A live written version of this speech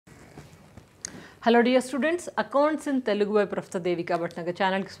Hello dear students, Accounts in Telugu by Professor Devika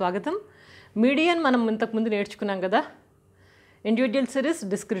channel ki swagatam. Median manam intaku mundu nerchukunnam kada. Individual series,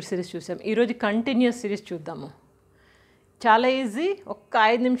 discrete series chusam. Ee roju continuous series chuddaamu. Chaala easy, ఒక్క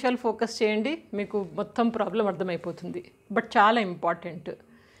 5 నిమిషాలు focus చేయండి మీకు మొత్తం problem అర్థమైపోతుంది. But చాలా important.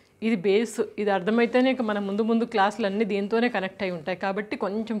 ఇది base, ఇది అర్థమైతేనే మన ముందు క్లాసులు అన్నీ దీంతోనే కనెక్ట్ అయి ఉంటాయి కాబట్టి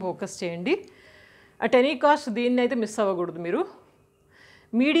కొంచెం ఫోకస్ చేయండి. అట్ ఎనీ కాస్ట్ దీన్ని అయితే మిస్ అవ్వకూడదు మీరు.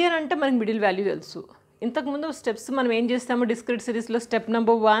 మీడియన్ అంటే మనకి మిడిల్ వాల్యూ తెలుసు. ఇంతకుముందు స్టెప్స్ మనం ఏం చేస్తాము డిస్క్రిట్ సిరీస్లో స్టెప్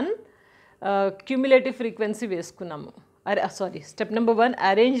నెంబర్ 1 క్యూములేటివ్ ఫ్రీక్వెన్సీ వేసుకున్నాము. Step number 1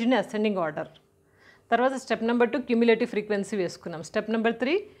 arranged in ascending order. తర్వాత స్టెప్ నెంబర్ 2 క్యూములేటివ్ ఫ్రీక్వెన్సీ వేసుకున్నాం. Step number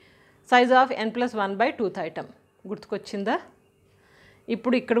 3 size of n+1/2th item. గుర్తుకొచ్చిందా?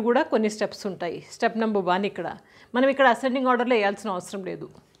 ఇప్పుడు ఇక్కడ కూడా కొన్ని స్టెప్స్ ఉంటాయి. స్టెప్ నెంబర్ 1 మనం ఇక్కడ అసెండింగ్ ఆర్డర్లో వేయాల్సిన అవసరం లేదు.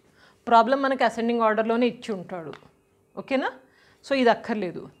 ప్రాబ్లం మనకి అసెండింగ్ ఆర్డర్లోనే ఇచ్చి ఉంటాడు. ఓకేనా? సో ఇది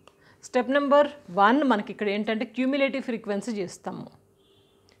అక్కర్లేదు. స్టెప్ నెంబర్ 1 మనకి ఇక్కడ ఏంటంటే క్యూములేటివ్ ఫ్రీక్వెన్సీ చేస్తాము.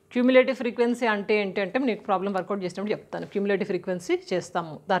 క్యూములేటివ్ ఫ్రీక్వెన్సీ అంటే ఏంటంటే మీకు ప్రాబ్లం వర్కౌట్ చేసినప్పుడు చెప్తాను. క్యూములేటివ్ ఫ్రీక్వెన్సీ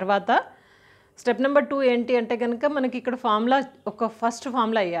చేస్తాము. తర్వాత స్టెప్ నెంబర్ 2 ఏంటి అంటే కనుక మనకి ఇక్కడ ఫార్ములా ఫస్ట్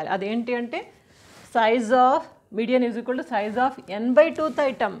ఫార్ములా వేయాలి. అదేంటి అంటే size of median is equal to size of n/2th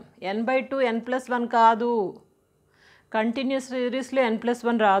item. n/2 n+1 కాదు. కంటిన్యూస్ సిరీస్లో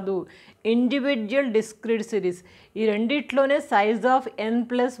n+1 రాదు. ఇండివిజువల్ డిస్క్రీట్ సిరీస్ ఈ రెండిట్లోనే సైజ్ ఆఫ్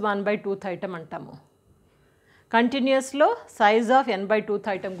n+1/2th ఐటమ్ అంటాము. కంటిన్యూస్లో సైజ్ ఆఫ్ n/2th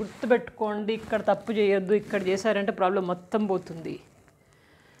ఐటమ్. గుర్తుపెట్టుకోండి, ఇక్కడ తప్పు చేయొద్దు. ఇక్కడ చేశారంటే ప్రాబ్లం మొత్తం పోతుంది.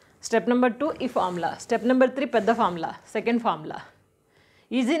 స్టెప్ నెంబర్ 2 ఈ ఫార్ములా. స్టెప్ నెంబర్ 3 పెద్ద ఫార్ములా, సెకండ్ ఫార్ములా.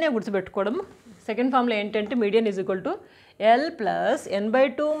 ఈజీనే గుర్తుపెట్టుకోవడం. సెకండ్ ఫార్ములా ఏంటంటే median is equal to L plus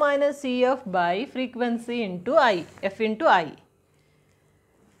n/2 minus CF by frequency into I, F into I.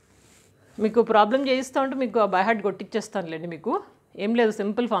 మీకు ప్రాబ్లం చేయిస్తూ ఉంటే మీకు బై హార్ట్ కొట్టిచ్చేస్తానులేండి. మీకు ఏం లేదు,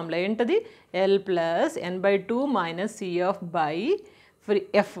 సింపుల్ ఫార్ములా ఏంటది? L plus n/2 minus CF by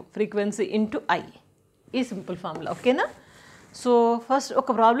F frequency into I. ఈ simple formula. ఓకేనా? సో ఫస్ట్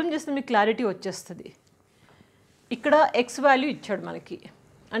ఒక ప్రాబ్లం చేస్తే మీకు క్లారిటీ వచ్చేస్తుంది. ఇక్కడ X వాల్యూ ఇచ్చాడు మనకి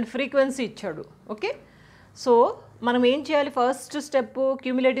అండ్ ఫ్రీక్వెన్సీ ఇచ్చాడు. ఓకే, సో మనం ఏం చేయాలి? ఫస్ట్ స్టెప్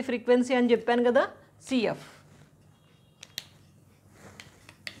క్యూములేటివ్ ఫ్రీక్వెన్సీ అని చెప్పాను కదా, CF.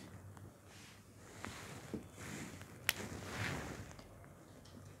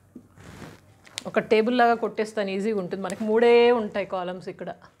 ఒక టేబుల్ లాగా కొట్టేస్తాను, ఈజీగా ఉంటుంది. మనకి 3 ఉంటాయి కాలమ్స్ ఇక్కడ.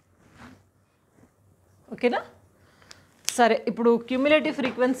 ఓకేనా? సరే, ఇప్పుడు క్యూములేటివ్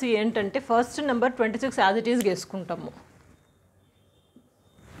ఫ్రీక్వెన్సీ ఏంటంటే first number 26 as it is వేసుకుంటాము.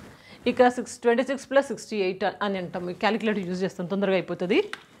 ఇక 26 + 68 అని అంటాము. క్యాలిక్యులేటర్ యూజ్ చేస్తాం, తొందరగా అయిపోతుంది.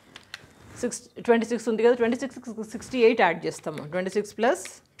 26 ఉంది కదా, 26 68 యాడ్ చేస్తాము. 26 +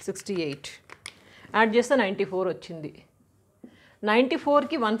 68 యాడ్ చేస్తే 94 వచ్చింది.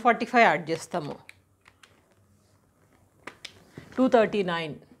 94కి 145 యాడ్ చేస్తాము.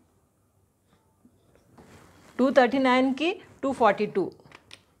 239. 239కి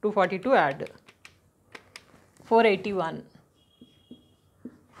 242 యాడ్. 481.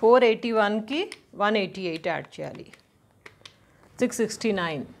 481కి 188 యాడ్ చేయాలి.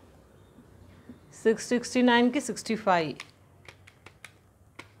 669. 669కి 65.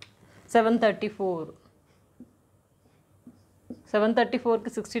 734. 734కి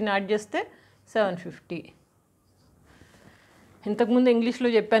 16 యాడ్ చేస్తే 750. ఇంతకుముందు ఇంగ్లీష్లో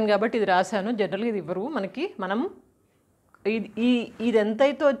చెప్పాను కాబట్టి ఇది రాశాను. జనరల్గా ఇది ఇవ్వరు మనకి. మనం ఇది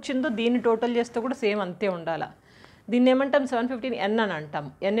ఎంతైతే వచ్చిందో దీన్ని టోటల్ చేస్తే కూడా సేమ్ అంతే ఉండాలి. దీన్ని ఏమంటాం? 750 n అని అంటాం.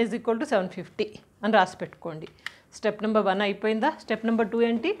 n ఈజ్ ఈక్వల్ టు 750 అని రాసి పెట్టుకోండి. స్టెప్ నెంబర్ 1 అయిపోయిందా? స్టెప్ నెంబర్ 2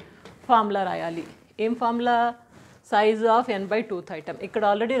 ఏంటి? ఫార్ములా రాయాలి. ఏం formula? Size of n/2th item. ఇక్కడ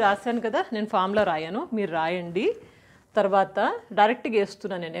ఆల్రెడీ రాశాను కదా, నేను ఫార్ములా రాయాను, మీరు రాయండి. తర్వాత డైరెక్ట్గా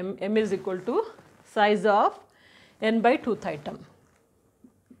వేస్తున్నాను నేను. m is equal to size of n/2th item.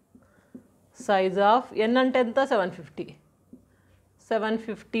 Size of n అంటే ఎంత? 750.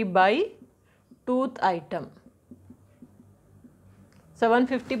 750/2th item.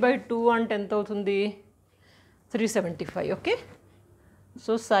 750/2 అంటే ఎంత అవుతుంది? 375. Okay,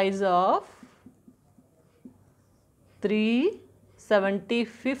 so size of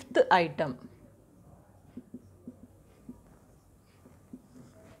 375th item.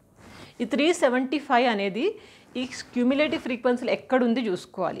 ఈ 375 అనేది ఈ క్యూములేటివ్ ఫ్రీక్వెన్సీలు ఎక్కడుంది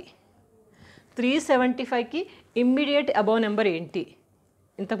చూసుకోవాలి. 375కి ఇమ్మీడియట్ అబౌవ్ నెంబర్ ఏంటి?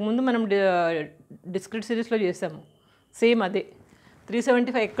 ఇంతకుముందు మనం డిస్క్రిట్ సిరీస్లో చేసాము, సేమ్ అదే.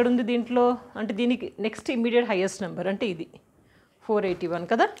 375 ఎక్కడుంది దీంట్లో అంటే దీనికి నెక్స్ట్ ఇమ్మీడియట్ హైయెస్ట్ నెంబర్ అంటే ఇది 481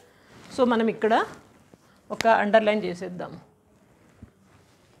 కదా. సో మనం ఇక్కడ ఒక అండర్లైన్ చేసేద్దాం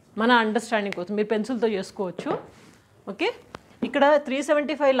మన అండర్స్టాండింగ్ కోసం. మీరు పెన్సిల్తో చేసుకోవచ్చు. ఓకే, ఇక్కడ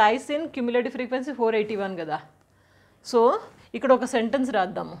 375 లైస్ ఇన్ క్యుములేటివ్ ఫ్రీక్వెన్సీ 481 కదా. సో ఇక్కడ ఒక sentence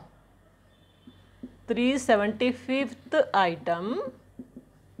రాద్దాము. 375th item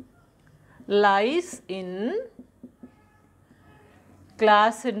lies in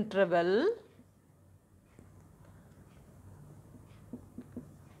class interval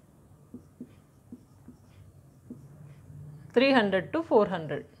 300 to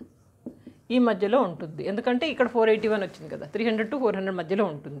 400 ఈ మధ్యలో ఉంటుంది. ఎందుకంటే ఇక్కడ 481 వచ్చింది కదా, 300 to 400 మధ్యలో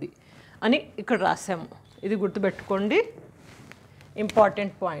ఉంటుంది అని ఇక్కడ రాసాము. ఇది గుర్తుపెట్టుకోండి,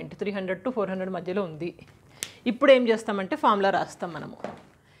 ఇంపార్టెంట్ పాయింట్. 300 to 400 మధ్యలో ఉంది. ఇప్పుడు ఏం చేస్తామంటే ఫార్ములా రాస్తాం మనము.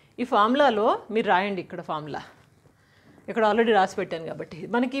 ఈ ఫార్ములాలో మీరు రాయండి, ఇక్కడ ఫార్ములా ఇక్కడ ఆల్రెడీ రాసి పెట్టాను కాబట్టి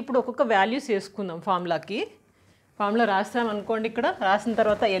మనకి ఇప్పుడు ఒక్కొక్క వాల్యూస్ వేసుకుందాం. ఫార్ములా రాస్తామనుకోండి. ఇక్కడ రాసిన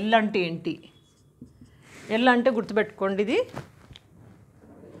తర్వాత ఎల్ అంటే ఏంటి, ఎల్ అంటే గుర్తుపెట్టుకోండి, ఇది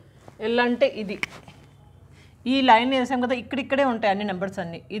ఎల్ అంటే ఇది. ఈ లైన్ వేసాం కదా, ఇక్కడిక్కడే ఉంటాయి అన్ని నెంబర్స్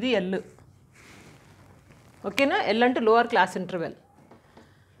అన్నీ. ఇది ఎల్, ఓకేనా. ఎల్ అంటే లోవర్ క్లాస్ ఇంటర్వెల్.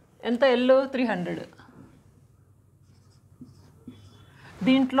 ఎంత ఎల్? 300.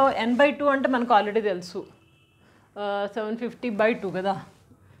 దీంట్లో n/2 అంటే మనకు ఆల్రెడీ తెలుసు, 750/2 కదా.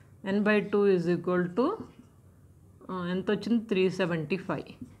 n/2 ఈజ్ ఈక్వల్ టు ఎంత వచ్చింది? 375.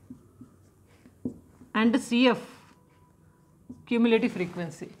 And CF cumulative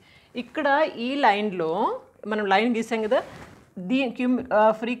frequency. ఇక్కడ ఈ లైన్లో మనం లైన్ గీసాం కదా,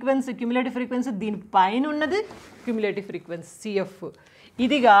 ఫ్రీక్వెన్సీ క్యూములేటివ్ ఫ్రీక్వెన్సీ దీనిపైన ఉన్నది క్యూములేటివ్ ఫ్రీక్వెన్సీ సిఎఫ్.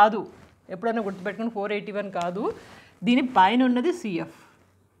 ఇది కాదు, ఎప్పుడైనా గుర్తుపెట్టుకుని 481 కాదు, దీనిపైన ఉన్నది సిఎఫ్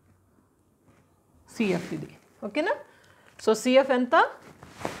ఇది, ఓకేనా. సో సిఎఫ్ ఎంత?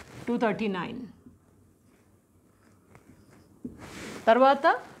 239. తర్వాత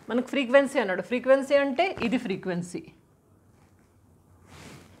మనకు ఫ్రీక్వెన్సీ అన్నాడు. ఫ్రీక్వెన్సీ అంటే ఇది ఫ్రీక్వెన్సీ.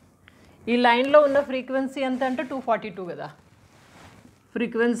 ఈ లైన్లో ఉన్న ఫ్రీక్వెన్సీ ఎంత అంటే 242 కదా.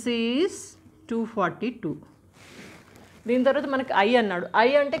 Frequency is 242. దీని తర్వాత మనకి ఐ అన్నాడు. ఐ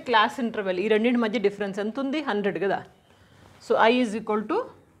అంటే క్లాస్ ఇంటర్వెల్. ఈ రెండింటి మధ్య డిఫరెన్స్ ఎంత ఉంది? 100 కదా. So I is equal to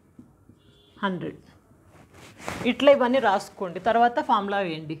 100. ఇట్లా ఇవన్నీ రాసుకోండి. తర్వాత ఫార్ములా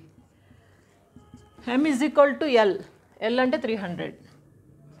వేయండి. ఎమ్ is equal to L. L అంటే 300.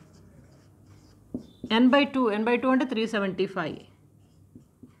 n/2 అంటే 375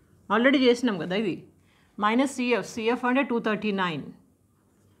 ఆల్రెడీ చేసినాం కదా ఇది. మైనస్ సిఎఫ్ అంటే 239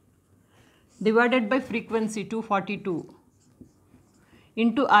 divided by frequency 242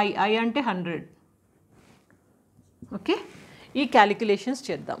 into I అంటే 100. ఓకే, ఈ క్యాలిక్యులేషన్స్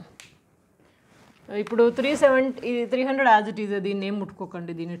చేద్దాం. ఇప్పుడు 300 యాజ్ ఇట్ ఈజ్, దీన్ని ఏం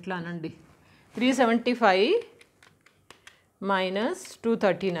ముట్టుకోకండి, దీన్ని ఇట్లా అనండి. 375 మైనస్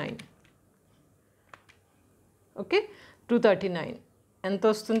 239. ఓకే, 239 ఎంత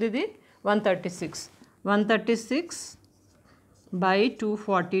వస్తుంది? ఇది 136 బై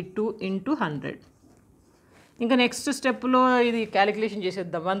 242 ఇంటూ 100. ఇంకా నెక్స్ట్ స్టెప్లో ఇది క్యాలిక్యులేషన్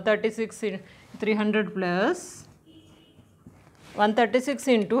చేసేద్దాం. 136 300 ప్లస్ 136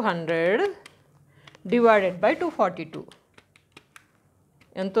 ఇంటూ 100 డివైడెడ్ బై 242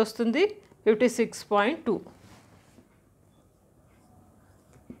 ఎంత వస్తుంది? 56.2.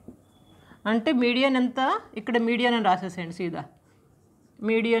 అంటే మీడియన్ ఎంత? ఇక్కడ మీడియన్ అని రాసేసేయండి సీదా.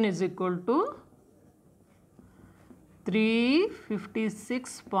 Median is equal to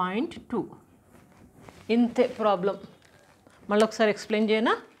 356.2. ఇంతే ప్రాబ్లం. మళ్ళీ ఒకసారి ఎక్స్ప్లెయిన్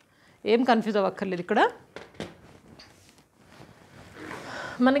చేయనా? ఏం కన్ఫ్యూజ్ అవ్వక్కర్లేదు. ఇక్కడ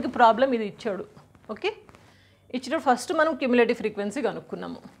మనకి ప్రాబ్లం ఇది ఇచ్చాడు. ఓకే, ఇచ్చిన ఫస్ట్ మనం క్యూములేటివ్ ఫ్రీక్వెన్సీ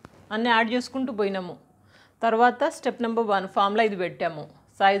కనుక్కున్నాము, అన్నీ యాడ్ చేసుకుంటూ పోయినాము. తర్వాత స్టెప్ నెంబర్ 1 ఫార్ములా ఇది పెట్టాము.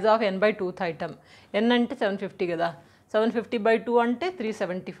 Size of n/2th item. n అంటే 750 కదా. 750/2 అంటే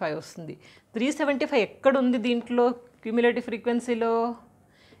 375 వస్తుంది. 375 ఎక్కడ ఉంది దీంట్లో క్యూములేటివ్ ఫ్రీక్వెన్సీలో?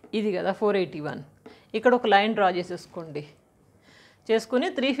 ఇది కదా 481. ఇక్కడ ఒక లైన్ డ్రా చేసేసుకోండి. చేసుకుని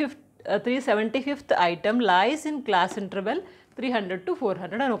 375th item lies in class interval 300 to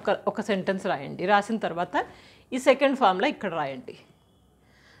 400 అని ఒక సెంటెన్స్ రాయండి. రాసిన తర్వాత ఈ సెకండ్ ఫార్ములా ఇక్కడ రాయండి.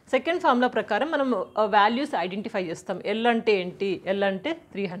 సెకండ్ ఫార్ములా ప్రకారం మనం వాల్యూస్ ఐడెంటిఫై చేస్తాం. ఎల్ అంటే ఏంటి? ఎల్ అంటే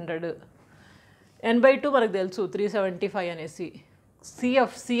 300. n/2 మనకు తెలుసు 375 అనేసి.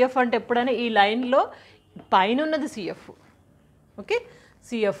 సిఎఫ్ అంటే ఎప్పుడైనా ఈ లైన్లో పైన ఉన్నది సిఎఫ్. ఓకే,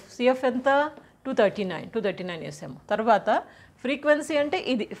 సిఎఫ్ ఎంత? 239 వేసాము. తర్వాత ఫ్రీక్వెన్సీ అంటే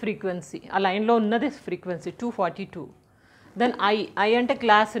ఇది ఫ్రీక్వెన్సీ, ఆ లైన్లో ఉన్నది ఫ్రీక్వెన్సీ 242. దెన్ ఐ అంటే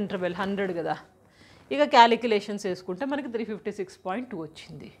క్లాస్ ఇంటర్వెల్ 100 కదా. ఇక క్యాలిక్యులేషన్స్ వేసుకుంటే మనకి 356.2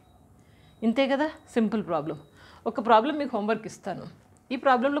 వచ్చింది. ఇంతే కదా, సింపుల్ ప్రాబ్లం. ఒక ప్రాబ్లం మీకు హోంవర్క్ ఇస్తాను. ఈ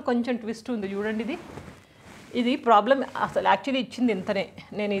ప్రాబ్లంలో కొంచెం ట్విస్ట్ ఉంది చూడండి. ఇది ప్రాబ్లం అసలు యాక్చువల్లీ ఇచ్చింది ఇంతనే,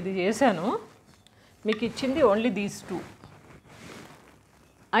 నేను ఇది చేశాను. మీకు ఇచ్చింది ఓన్లీ దీస్ 2.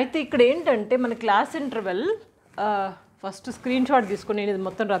 అయితే ఇక్కడ ఏంటంటే మన class interval first screen shot తీసుకొని నేను ఇది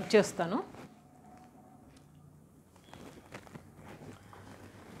మొత్తం రబ్ చేస్తాను.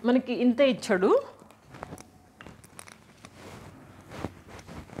 మనకి ఇంతే ఇచ్చాడు.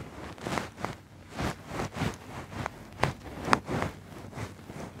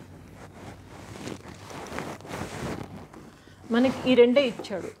 మనకి ఈ రెండే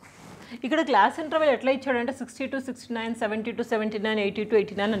ఇచ్చాడు. ఇక్కడ క్లాస్ ఇంటర్వెల్ ఎట్లా ఇచ్చాడంటే 62, 69, 72, 79, 82,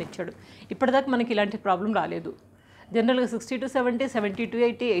 89 అని ఇచ్చాడు. ఇప్పటిదాకా మనకి ఇలాంటి ప్రాబ్లం రాలేదు. జనరల్గా 62, 70, 72,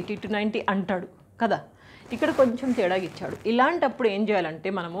 80, 82, 90 అంటాడు కదా. ఇక్కడ కొంచెం తేడాగా ఇచ్చాడు. ఇలాంటప్పుడు ఏం చేయాలంటే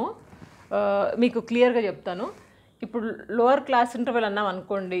మనము మీకు క్లియర్గా చెప్తాను. ఇప్పుడు లోవర్ క్లాస్ ఇంటర్వెల్ అన్నాం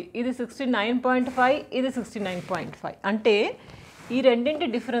అనుకోండి, ఇది 69.5, ఇది 69.5. అంటే ఈ రెండింటి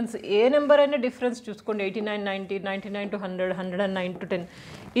డిఫరెన్స్ ఏ నెంబర్ అయినా డిఫరెన్స్ చూసుకోండి. 89, 90, 99 to 100, 109 to 10.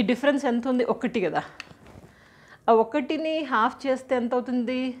 ఈ డిఫరెన్స్ ఎంత ఉంది? 1 కదా. ఆ 1ని హాఫ్ చేస్తే ఎంత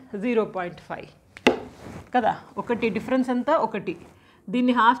అవుతుంది? 0.5 కదా. 1 డిఫరెన్స్ ఎంత? 1.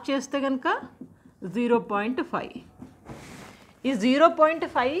 దీన్ని హాఫ్ చేస్తే కనుక 0.5. ఈ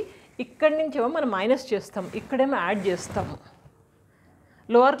 0.5 ఇక్కడి నుంచేమో మనం మైనస్ చేస్తాం, ఇక్కడేమో యాడ్ చేస్తాము.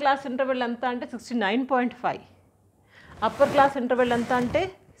 లోవర్ క్లాస్ ఇంటర్వెల్ ఎంత అంటే 69.5, అప్పర్ క్లాస్ ఇంటర్వెల్ ఎంత అంటే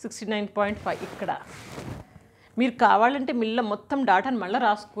 69.5. ఇక్కడ మీరు కావాలంటే మొత్తం డాటాను మళ్ళీ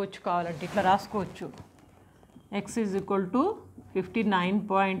రాసుకోవచ్చు. కావాలంటే ఇట్లా రాసుకోవచ్చు. x is equal to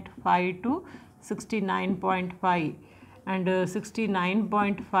 59.5 to 69.5 and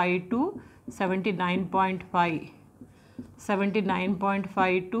 69.5 to 79.5,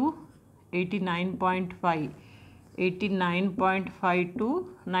 79.5 to 89.5, 89.5 to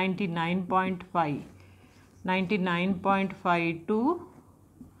 99.5, 99.5 to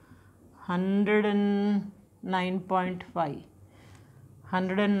 109.5,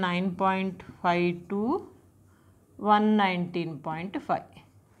 109.5 to 119.5.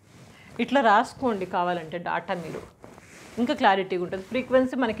 ఇట్లా రాసుకోండి కావాలంటే డాటా మీరు, ఇంకా క్లారిటీగా ఉంటుంది.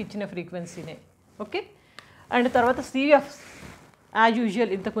 ఫ్రీక్వెన్సీ మనకి ఇచ్చిన ఫ్రీక్వెన్సీనే. ఓకే. అండ్ తర్వాత సిఎఫ్ యాజ్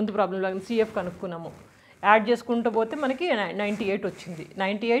యూజువల్ ఇంతకుముందు ప్రాబ్లం లాగా సిఎఫ్ కనుక్కున్నాము. యాడ్ చేసుకుంటూ పోతే మనకి 98 వచ్చింది.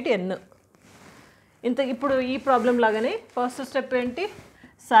 98 n. ఇప్పుడు ఈ ప్రాబ్లం లాగానే ఫస్ట్ స్టెప్ ఏంటి?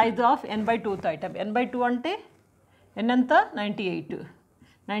 Size of n/2th item. n/2 అంటే n ఎంత? 98.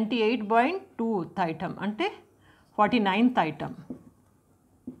 98/2th ఐటమ్ అంటే 49th item.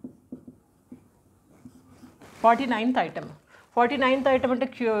 49th item. 49th item అంటే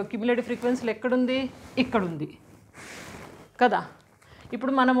క్యుములేటివ్ ఫ్రీక్వెన్సీలు ఎక్కడుంది? ఇక్కడుంది కదా.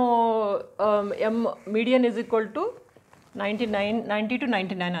 ఇప్పుడు మనము median is equal to 90 to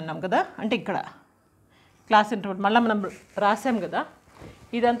 99 అన్నాం కదా. అంటే ఇక్కడ క్లాస్ ఇంటర్వెల్ మళ్ళీ మనం రాసాం కదా.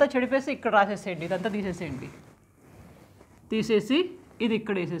 ఇదంతా చెడిపేసి ఇక్కడ రాసేసేయండి, ఇదంతా తీసేసేయండి. తీసేసి ఇది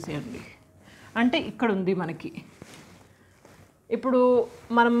ఇక్కడ వేసేసేయండి. అంటే ఇక్కడ ఉంది మనకి. ఇప్పుడు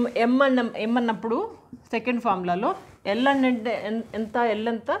మనం ఎం అన్నప్పుడు సెకండ్ ఫార్ములాలో ఎల్ అంటే ఎంత? ఎల్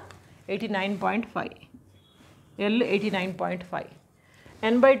ఎంత? 89.5. ఎల్ 89.5.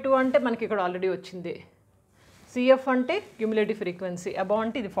 n/2 అంటే మనకి ఇక్కడ ఆల్రెడీ వచ్చింది. సిఎఫ్ అంటే క్యుములేటివ్ ఫ్రీక్వెన్సీ. అబౌవ్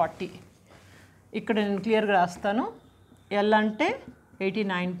అంటే ఇది 40. ఇక్కడ నేను క్లియర్గా రాస్తాను. ఎల్ అంటే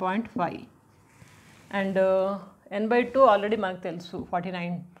 89.5 అండ్ n/2 ఆల్రెడీ మనకు తెలుసు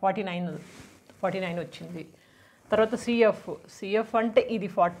 49 వచ్చింది. తర్వాత సిఎఫ్ అంటే ఇది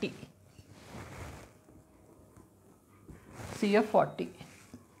 40. సిఎఫ్ 40.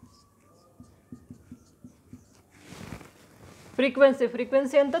 ఫ్రీక్వెన్సీ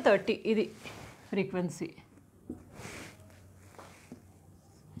ఎంత? 30. ఇది ఫ్రీక్వెన్సీ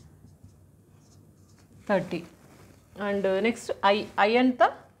 30. అండ్ నెక్స్ట్ ఐ ఎంత?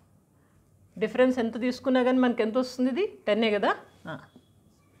 డిఫరెన్స్ ఎంత తీసుకున్నా కానీ మనకి ఎంత వస్తుంది? ఇది 10 కదా.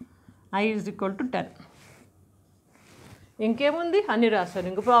 I is equal to 10. ఇంకేముంది? అన్నీ రాస్తారు.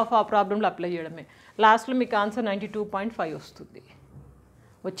 ఇంకో ఆ ప్రాబ్లంలో అప్లై చేయడమే. లాస్ట్లో మీకు ఆన్సర్ 92.5 వస్తుంది.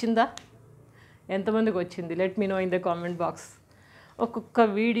 వచ్చిందా? ఎంతమందికి వచ్చింది? Let me no in the comment box. ఒక్కొక్క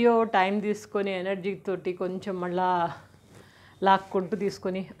వీడియో టైం తీసుకొని ఎనర్జీ తోటి కొంచెం మళ్ళా లాక్కుంటూ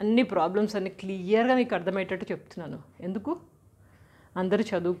తీసుకొని అన్ని ప్రాబ్లమ్స్ అన్ని క్లియర్గా మీకు అర్థమయ్యేటట్టు చెప్తున్నాను. ఎందుకు? అందరూ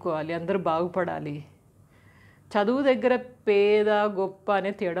చదువుకోవాలి, అందరూ బాగుపడాలి. చదువు దగ్గర పేద గొప్ప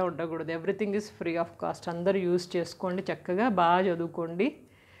అనే తేడా ఉండకూడదు. Everything is free of cost. అందరూ యూజ్ చేసుకోండి, చక్కగా బాగా చదువుకోండి.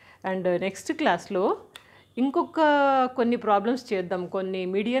 అండ్ నెక్స్ట్ క్లాస్లో ఇంకొక కొన్ని ప్రాబ్లమ్స్ చేద్దాం. కొన్ని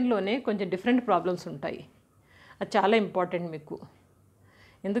మీడియంలోనే కొంచెం డిఫరెంట్ ప్రాబ్లమ్స్ ఉంటాయి. అది చాలా ఇంపార్టెంట్ మీకు.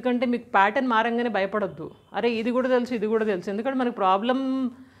 ఎందుకంటే మీకు ప్యాటర్న్ మారంగానే భయపడొద్దు. అరే ఇది కూడా తెలుసు, ఇది కూడా తెలుసు. ఎందుకంటే మనకు ప్రాబ్లం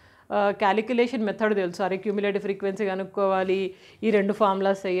క్యాలిక్యులేషన్ మెథడ్ తెలుసు. అరే క్యూములేటివ్ ఫ్రీక్వెన్సీ కనుక్కోవాలి, ఈ 2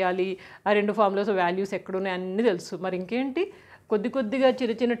 ఫార్ములాస్ వేయాలి, ఆ 2 ఫార్ములాస్ వాల్యూస్ ఎక్కడున్నాయి అన్నీ తెలుసు. మరి ఇంకేంటి, కొద్దిగా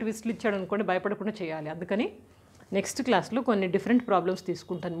చిన్న ట్విస్ట్లు ఇచ్చాడు అనుకోండి, భయపడకుండా చేయాలి. అందుకని నెక్స్ట్ క్లాస్లో కొన్ని డిఫరెంట్ ప్రాబ్లమ్స్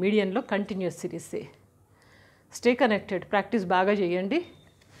తీసుకుంటాను మీడియన్లో కంటిన్యూస్ సిరీసే. స్టే కనెక్టెడ్, ప్రాక్టీస్ బాగా చేయండి,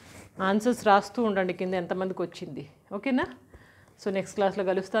 ఆన్సర్స్ రాస్తూ ఉండండి కింద ఎంతమందికి వచ్చింది. ఓకేనా? సో నెక్స్ట్ క్లాస్లో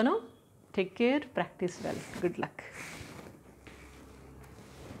కలుస్తాను. Take care, practice well, good luck.